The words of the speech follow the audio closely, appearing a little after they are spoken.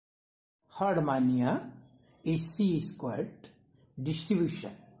Herdmania A squirt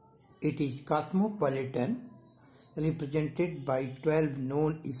distribution. It is cosmopolitan, represented by 12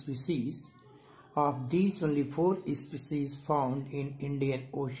 known species. Of these, only 4 species found in Indian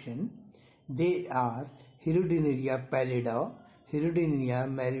Ocean. They are Herdmania pallida, Herdmania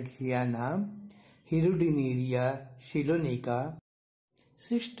meridiana, Herdmania cylonica.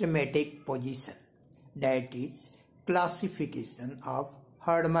 Systematic position, that is classification of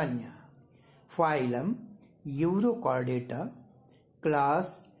Herdmania. Phylum Eurochordata,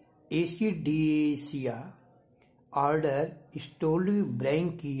 class Acidiaceae, order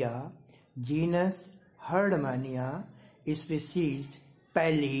Stolibranchia, genus Herdmania, species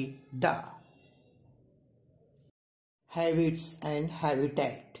Pallida. Habits and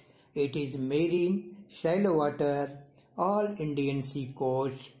habitat. It is marine, shallow water, all Indian sea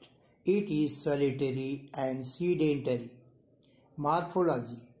coast. It is solitary and sedentary.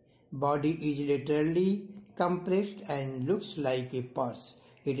 Morphology. Body is laterally compressed and looks like a purse.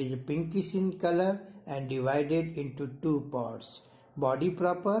 It is pinkish in color and divided into 2 parts, body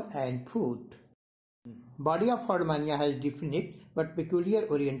proper and foot. Body of Herdmania has definite but peculiar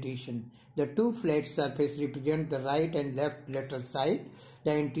orientation. The 2 flat surfaces represent the right and left lateral side.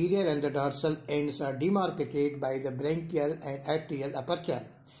 The anterior and the dorsal ends are demarcated by the branchial and atrial aperture.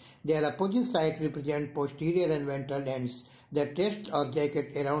 Their opposite sides represent posterior and ventral ends. The chest or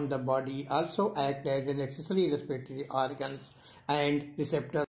jacket around the body also act as an accessory respiratory organs and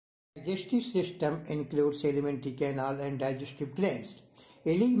receptor. Digestive system includes alimentary canal and digestive glands.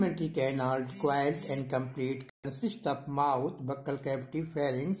 Alimentary canal, quiet and complete, consists of mouth, buccal cavity,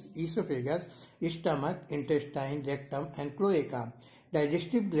 pharynx, esophagus, stomach, intestine, rectum and cloaca.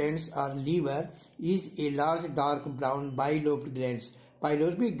 Digestive glands or liver is a large dark brown bilobed glands.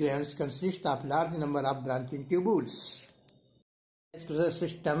 Pyloric glands consist of large number of branching tubules. Vascular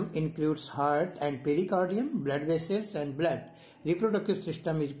system includes heart and pericardium, blood vessels and blood. Reproductive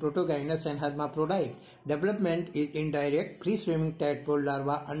system is Protogynous and Hermaphrodite. Development is indirect. Free-swimming tadpole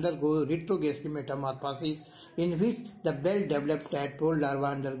larvae undergo retrogressive metamorphosis, in which the well-developed tadpole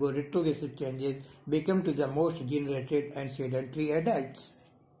larvae undergo retrogressive changes, become to the most degenerated and sedentary adults.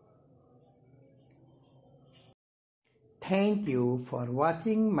 Thank you for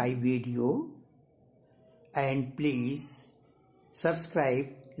watching my video, and please subscribe,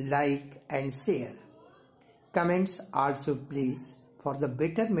 like and share. Comments also please, for the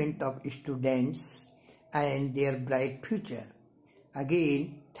betterment of students and their bright future.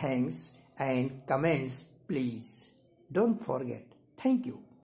 Again, thanks, and comments please. Don't forget. Thank you.